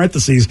put in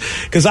parentheses,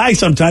 because I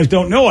sometimes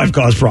don't know I've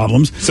caused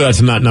problems. So that's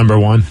not number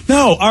one?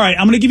 No. All right,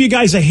 I'm going to give you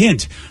guys a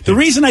hint. The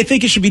reason I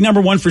think it should be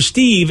number one for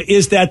Steve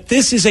is that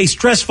this is a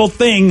stressful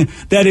thing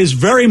that is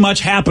very much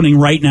happening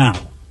right now.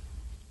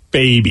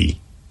 Baby.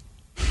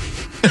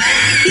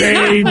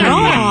 Baby.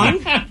 Wrong.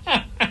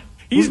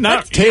 He's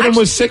not. Tatum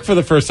was sick for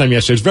the first time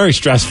yesterday. It's very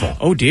stressful.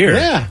 Oh, dear.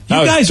 Yeah.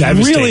 You guys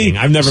really...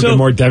 I've never been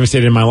more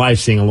devastated in my life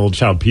seeing a little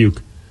child puke.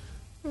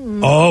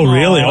 Oh,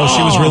 really? Oh,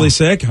 she was really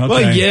sick? Okay.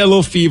 Well, yeah, a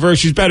little fever.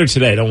 She's better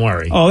today. Don't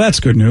worry. Oh, that's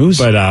good news.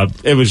 But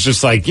it was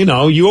just like,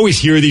 you always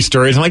hear these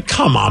stories. I'm like,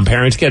 come on,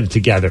 parents, get it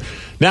together.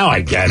 Now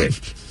I get it.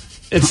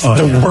 It's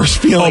the worst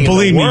feeling. Oh,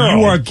 believe me,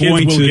 you are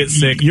going to get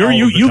sick.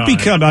 You've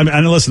become.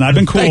 And listen, I've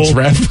been cool. Thanks,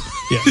 Rev.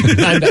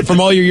 Yeah. From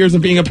all your years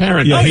of being a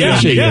parent. Yeah,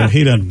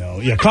 he doesn't know.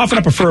 Yeah, coughing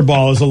up a fur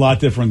ball is a lot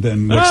different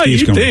than what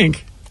Steve's going to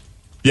think.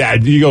 Yeah,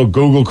 you go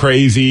Google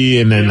crazy,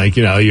 and then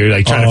you're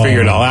like trying to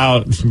figure it all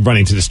out,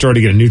 running to the store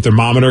to get a new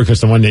thermometer because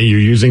the one that you're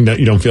using that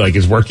you don't feel like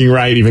is working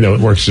right, even though it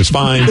works just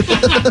fine.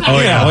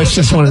 It's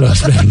just one of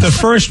those things. The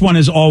first one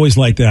is always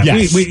like that.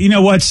 Yes. We you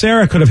know what?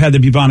 Sarah could have had the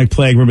bubonic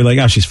plague. We'd be like,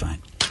 oh, she's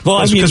fine.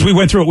 Well, because we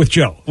went through it with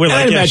Joe. We're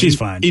like, yeah, she's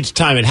fine. Each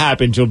time it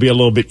happens, you'll be a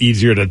little bit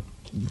easier to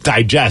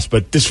digest,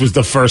 but this was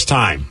the first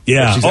time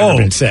that she's ever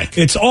been sick.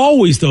 It's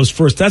always those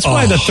first. That's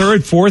why the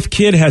third, fourth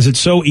kid has it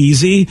so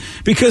easy,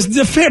 because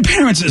the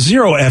parents,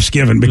 zero F's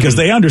given, because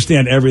they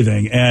understand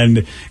everything.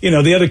 And,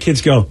 the other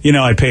kids go,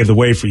 I paved the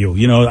way for you.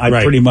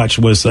 I pretty much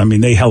was,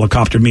 they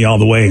helicoptered me all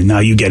the way, and now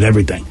you get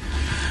everything.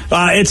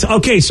 It's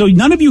okay. So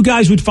none of you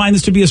guys would find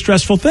this to be a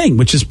stressful thing,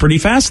 which is pretty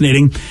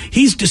fascinating.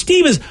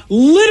 Steve is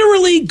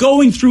literally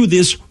going through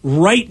this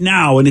right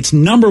now, and it's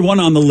number one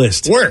on the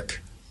list.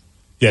 Work.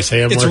 Yes, I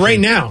am. It's working. right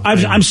now.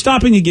 I'm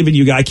stopping and giving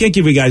you guys. I can't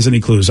give you guys any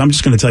clues. I'm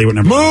just going to tell you what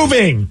number.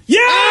 Moving. Yeah.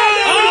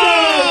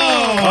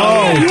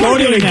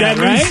 Don't even get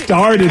me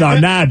started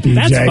on that, BJ.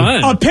 That's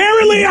fun.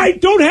 Apparently, I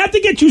don't have to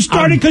get you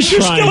started because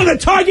you're still in the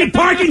Target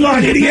parking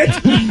lot, idiot.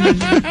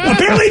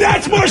 Apparently,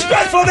 that's more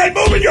stressful than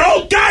moving your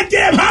whole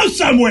goddamn house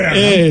somewhere.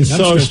 It is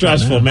so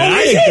stressful, man.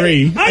 I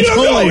agree. I don't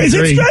know. Is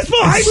it stressful?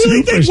 I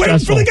really think waiting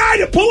for the guy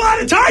to pull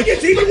out of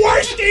Target's even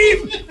worse,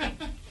 Steve.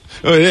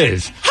 Oh, it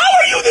is.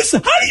 How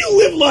do you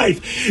live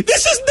life?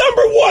 This is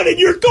number one, and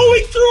you're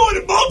going through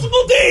it in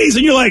multiple days,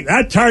 and you're like,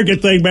 that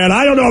Target thing, man,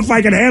 I don't know if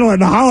I can handle it.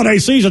 The holiday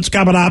season's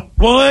coming up.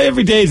 Well,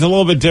 every day is a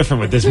little bit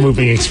different with this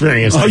moving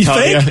experience. Oh, you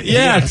think?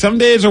 Yeah, some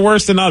days are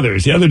worse than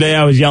others. The other day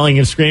I was yelling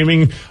and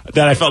screaming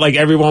that I felt like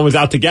everyone was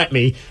out to get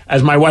me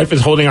as my wife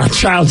is holding our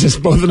child,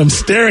 just both of them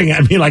staring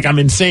at me like I'm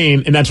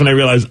insane, and that's when I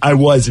realized I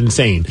was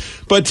insane.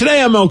 But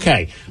today I'm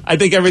okay. I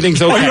think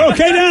everything's okay. Oh, you're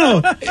okay now?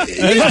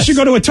 Unless you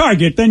go to a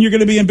Target, then you're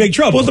going to be in big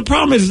trouble. Well, the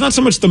problem is it's not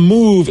so much the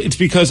move. It's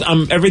because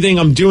everything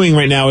I'm doing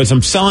right now is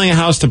I'm selling a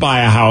house to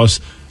buy a house,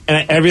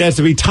 and everything has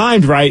to be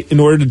timed right in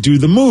order to do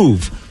the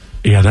move.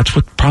 Yeah, that's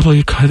what probably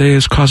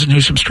is causing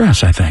you some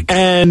stress, I think.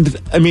 And,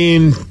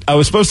 I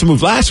was supposed to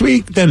move last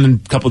week,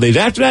 then a couple days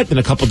after that, then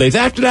a couple days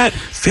after that.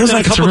 Feels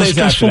like it's a real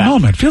stressful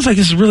moment. Feels like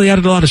this has really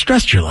added a lot of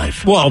stress to your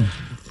life. Well,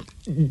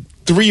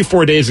 3 or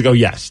 4 days ago,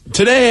 yes.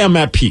 Today, I'm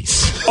at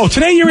peace. Oh,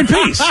 today you're in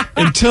peace.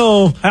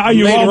 Until are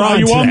you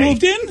all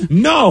moved in?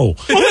 No.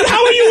 Well, then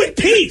how are you in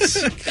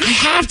peace? I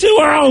have to,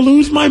 or I'll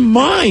lose my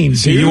mind.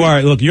 See, you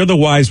are. Look, you're the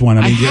wise one.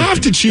 I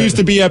have to choose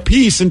to be at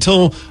peace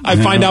until I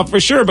find out for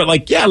sure. But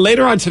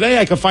later on today,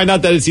 I could find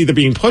out that it's either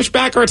being pushed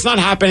back or it's not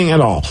happening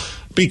at all.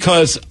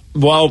 Because,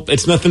 well,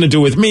 it's nothing to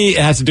do with me. It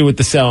has to do with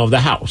the sale of the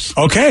house.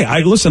 Okay.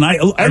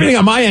 Everything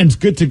on my end's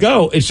good to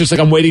go. It's just like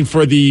I'm waiting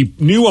for the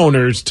new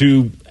owners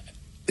to...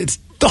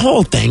 The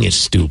whole thing is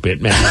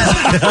stupid, man.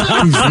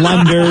 These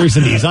lenders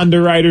and these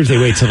underwriters, they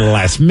wait till the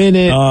last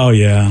minute. Oh,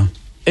 yeah.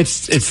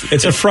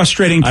 It's a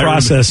frustrating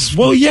process.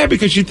 Well, yeah,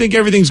 because you think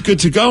everything's good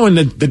to go, and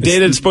the day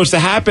that's supposed to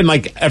happen,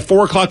 like at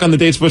 4 o'clock on the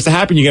day it's supposed to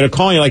happen, you get a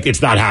call, and you're like,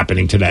 it's not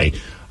happening today.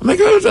 I'm like,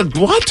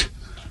 what?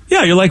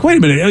 Yeah, you're like, wait a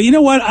minute. You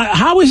know what?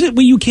 How is it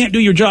when you can't do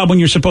your job when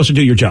you're supposed to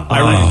do your job?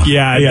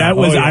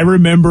 I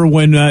remember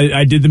when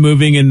I did the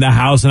moving in the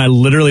house, and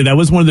that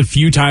was one of the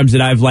few times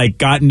that I've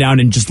gotten down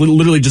and just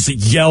literally just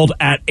yelled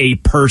at a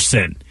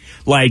person.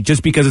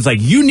 Just because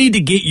it's you need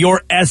to get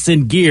your S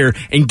in gear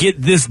and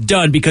get this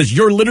done because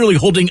you're literally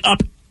holding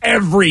up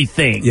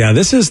everything. Yeah,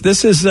 this is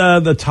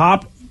the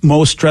top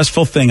most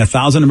stressful thing.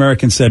 1,000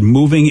 Americans said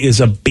moving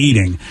is a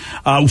beating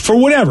for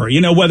whatever,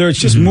 whether it's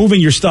just moving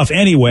your stuff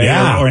anyway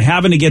or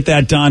having to get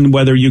that done,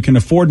 whether you can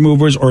afford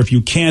movers or if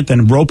you can't,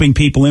 then roping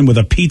people in with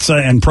a pizza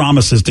and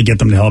promises to get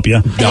them to help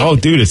you. Oh,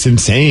 dude, it's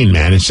insane,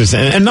 man. It's just,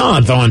 and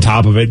not on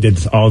top of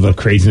it, all the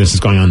craziness is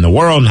going on in the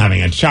world and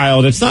having a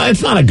child. It's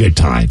not a good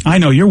time. I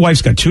know your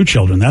wife's got 2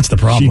 children. That's the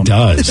problem. She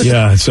does.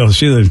 Yeah. So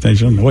she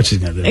doesn't know what she's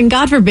going to do. And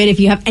God forbid if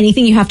you have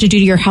anything you have to do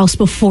to your house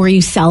before you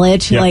sell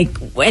it,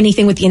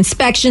 anything with the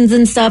inspection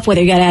and stuff,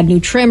 whether you got to add new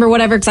trim or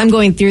whatever, because I'm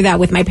going through that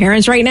with my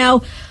parents right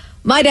now.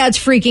 My dad's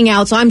freaking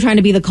out, so I'm trying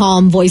to be the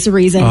calm voice of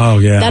reason. Oh,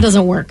 yeah. That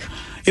doesn't work.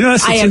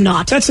 I am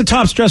not. That's the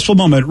top stressful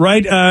moment,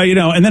 right?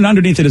 And then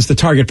underneath it is the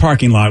Target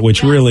parking lot,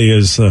 which really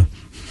is,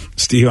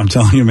 Steve, I'm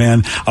telling you,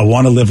 man, I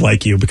want to live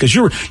like you because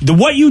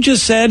what you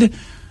just said,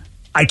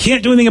 I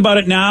can't do anything about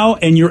it now,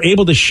 and you're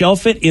able to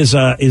shelf it is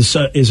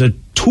a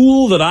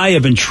tool that I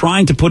have been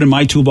trying to put in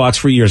my toolbox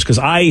for years because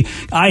I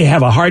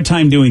have a hard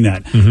time doing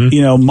that.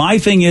 Mm-hmm. My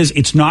thing is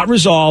it's not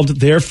resolved,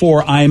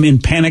 therefore I'm in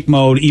panic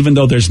mode, even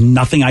though there's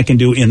nothing I can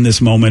do in this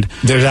moment.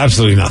 There's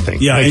absolutely nothing.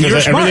 Yeah,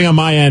 because everything on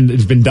my end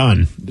has been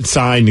done, it's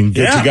signed and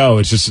good to go.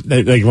 It's just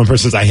like one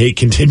person says, I hate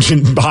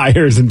contingent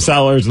buyers and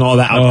sellers and all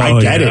that.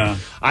 I get it.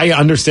 I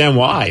understand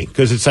why,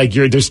 because it's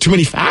there's too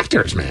many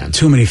factors, man.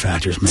 Too many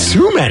factors, man.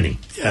 Too many.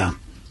 Yeah.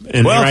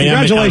 And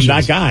congratulations.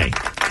 I'm that guy.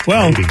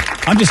 Well,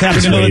 I'm just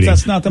happy to know that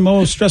that's not the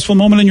most stressful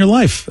moment in your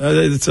life.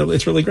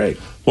 It's really great.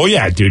 Well,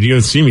 yeah, dude, you're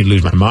going to see me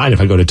lose my mind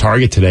if I go to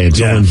Target today and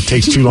someone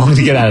takes too long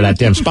to get out of that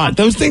damn spot.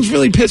 Those things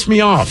really piss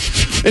me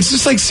off. It's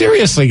just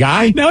seriously,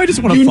 guy. Now I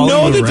just want to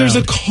follow you that around. There's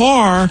a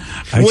car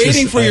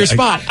waiting for your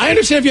spot. I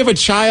understand if you have a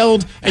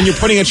child and you're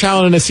putting a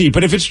child in a seat,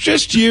 but if it's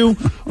just you,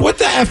 what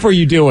the F are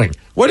you doing?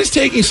 What is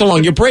taking so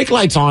long? Your brake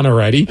light's on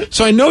already,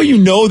 so I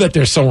know that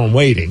there's someone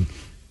waiting.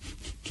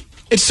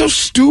 It's so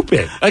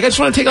stupid. I just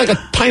want to take a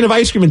pint of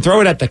ice cream and throw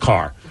it at the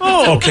car.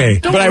 Oh, okay.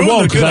 But I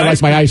won't because I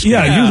like my ice cream.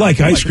 Yeah, you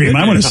like ice cream.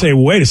 I want to say,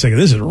 wait a second,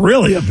 this is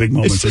really a big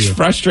moment it's for you. It's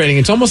frustrating.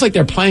 It's almost like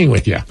they're playing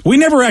with you. We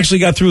never actually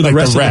got through the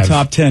rest of the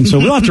top 10, so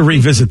we'll have to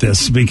revisit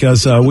this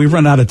because we've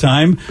run out of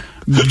time.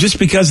 Just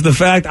because of the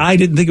fact I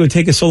didn't think it would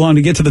take us so long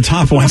to get to the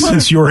top one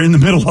since you were in the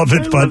middle of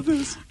it.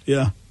 But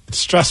yeah, it's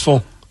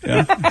stressful.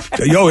 Yeah.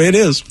 Yo, it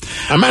is.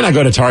 I might not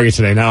go to Target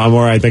today now. The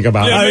more I think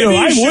about it.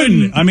 I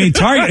wouldn't. I mean,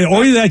 Target,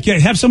 or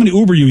have somebody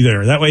Uber you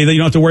there. That way you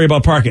don't have to worry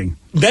about parking.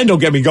 Then don't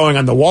get me going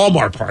on the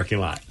Walmart parking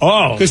lot.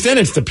 Oh. Because then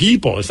it's the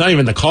people. It's not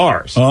even the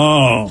cars.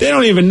 Oh. They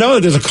don't even know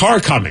that there's a car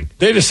coming.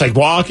 They're just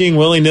walking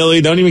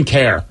willy-nilly, don't even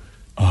care.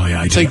 Oh,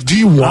 yeah. It's do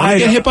you want to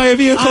get hit by a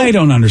vehicle? I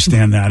don't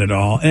understand that at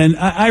all. And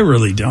I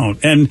really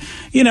don't. And,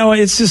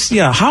 it's just,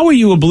 how are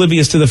you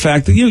oblivious to the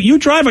fact that you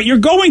drive it? You're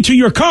going to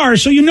your car,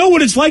 so you know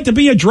what it's like to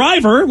be a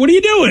driver. What are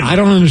you doing? I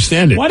don't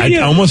understand it. I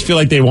almost feel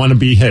like they want to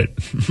be hit.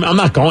 I'm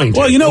not going to.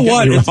 Well, you know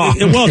what?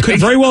 It could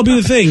very well be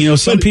the thing.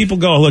 Some people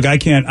go, look, I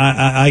can't,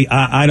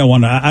 I don't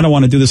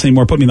want to do this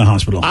anymore. Put me in the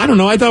hospital. I don't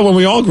know. I thought when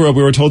we all grew up,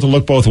 we were told to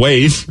look both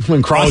ways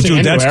when crossing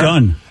anywhere. That's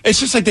done. It's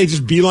just they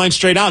just beeline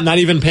straight out, not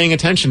even paying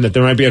attention that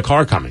there might be a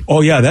car coming. Oh,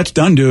 yeah, that's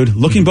done, dude.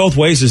 Looking both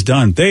ways is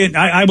done.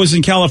 I was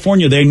in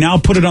California. They now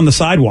put it on the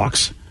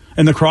sidewalks.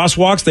 And the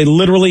crosswalks, they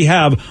literally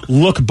have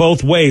look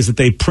both ways that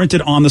they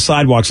printed on the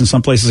sidewalks in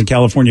some places in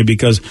California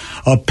because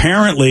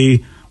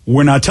apparently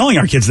we're not telling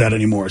our kids that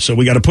anymore. So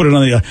we got to put it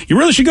on the, you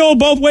really should go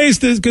both ways.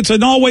 It's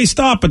an all-way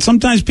stop, but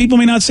sometimes people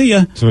may not see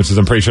you. So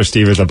I'm pretty sure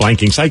Steve is a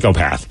blanking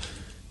psychopath.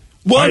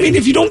 Well, I mean,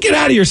 if you don't get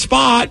out of your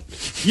spot,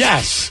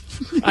 yes.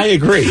 I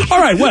agree. All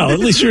right, well, at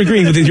least you're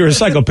agreeing that you're a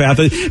psychopath,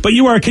 but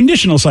you are a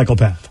conditional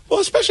psychopath. Well,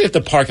 especially if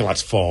the parking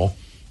lot's full.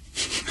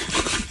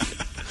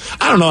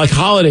 I don't know,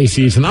 holiday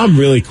season, I'm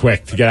really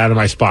quick to get out of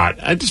my spot.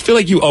 I just feel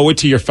like you owe it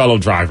to your fellow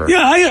driver.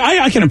 Yeah,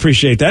 I can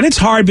appreciate that. It's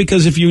hard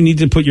because if you need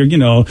to put you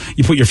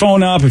put your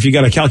phone up, if you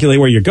got to calculate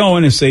where you're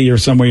going and say you're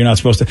somewhere you're not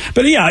supposed to.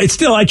 But yeah, it's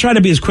still, I try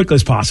to be as quick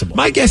as possible.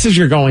 My guess is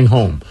you're going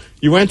home.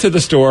 You went to the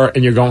store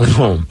and you're going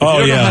home. If you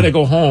don't know how to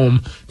go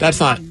home,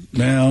 that's not...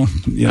 Well,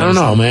 yeah, I don't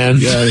know, man.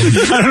 Yeah,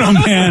 I don't know,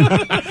 man.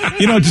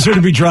 You don't deserve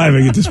to be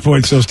driving at this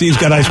point, so Steve's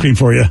got ice cream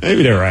for you.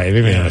 Maybe they're right.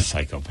 Maybe I'm a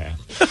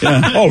psychopath.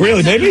 Yeah. Oh,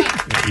 really, maybe?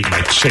 Eat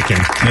my chicken.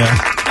 Yeah.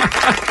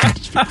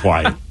 Just be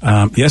quiet.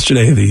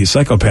 Yesterday, the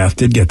psychopath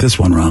did get this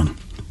one wrong.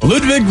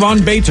 Ludwig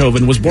von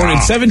Beethoven was born in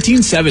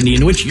 1770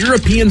 in which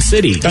European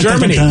city?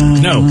 Germany.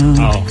 No.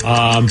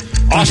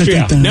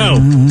 Austria. No.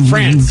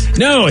 France.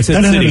 No, I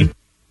said city.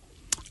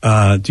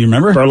 Do you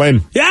remember?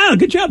 Berlin. Yeah,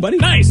 good job, buddy.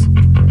 Nice.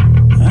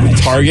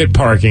 Target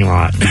parking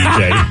lot,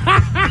 DJ.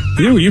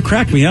 You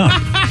crack me up.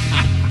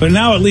 But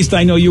now at least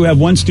I know you have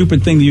one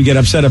stupid thing that you get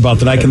upset about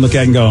that I can look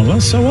at and go,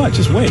 well, so what?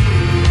 Just wait. You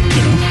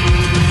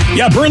know?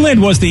 Yeah,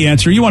 Berlin was the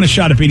answer. You want a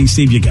shot at beating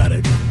Steve, you got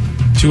it.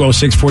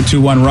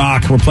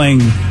 206-421-ROCK. We're playing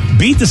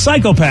Beat the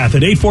Psychopath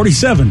at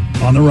 847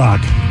 on The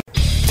Rock.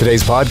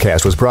 Today's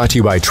podcast was brought to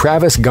you by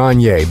Travis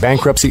Gagne,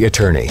 bankruptcy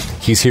attorney.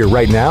 He's here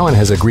right now and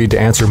has agreed to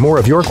answer more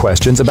of your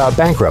questions about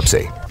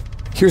bankruptcy.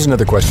 Here's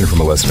another question from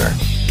a listener.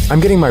 I'm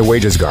getting my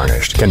wages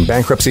garnished. Can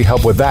bankruptcy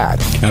help with that?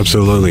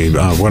 Absolutely.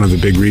 One of the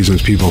big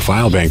reasons people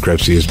file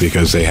bankruptcy is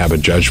because they have a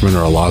judgment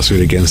or a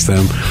lawsuit against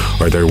them,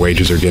 or their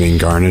wages are getting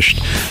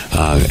garnished,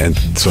 and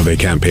so they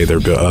can't pay their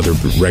other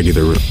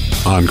regular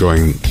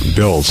ongoing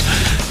bills.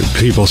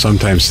 People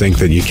sometimes think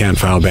that you can't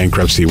file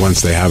bankruptcy once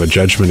they have a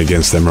judgment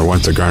against them or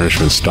once a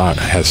garnishment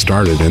has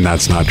started, and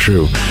that's not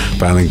true.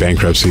 Filing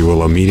bankruptcy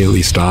will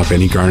immediately stop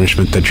any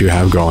garnishment that you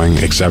have going,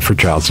 except for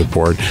child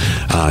support,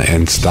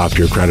 and stop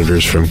your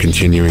creditors from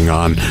continuing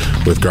on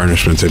with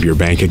garnishments of your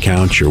bank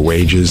account, your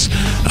wages,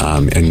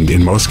 and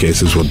in most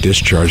cases will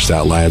discharge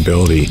that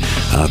liability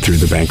through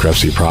the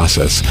bankruptcy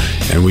process.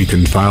 And we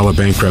can file a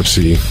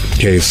bankruptcy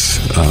case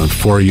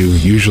for you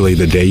usually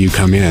the day you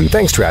come in.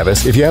 Thanks,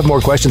 Travis. If you have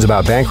more questions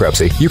about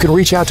bankruptcy, you can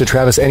reach out to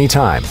Travis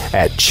anytime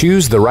at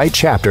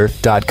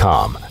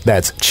choosetherightchapter.com.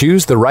 That's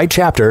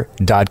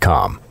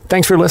choosetherightchapter.com.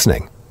 Thanks for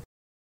listening.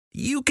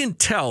 You can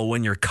tell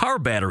when your car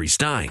battery's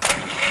dying.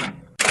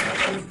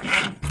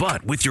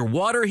 But with your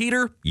water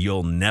heater,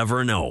 you'll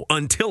never know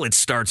until it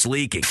starts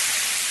leaking.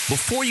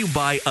 Before you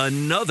buy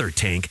another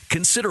tank,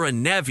 consider a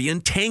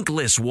Navien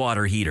tankless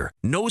water heater.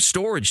 No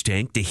storage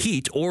tank to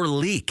heat or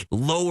leak.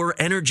 Lower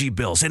energy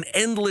bills and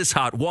endless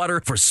hot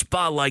water for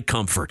spa-like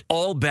comfort.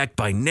 All backed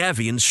by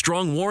Navien's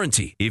strong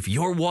warranty. If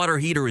your water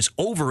heater is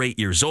over 8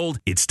 years old,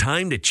 it's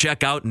time to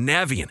check out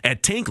Navien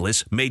at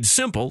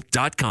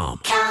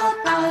tanklessmadesimple.com.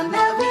 Count on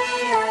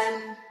Navien.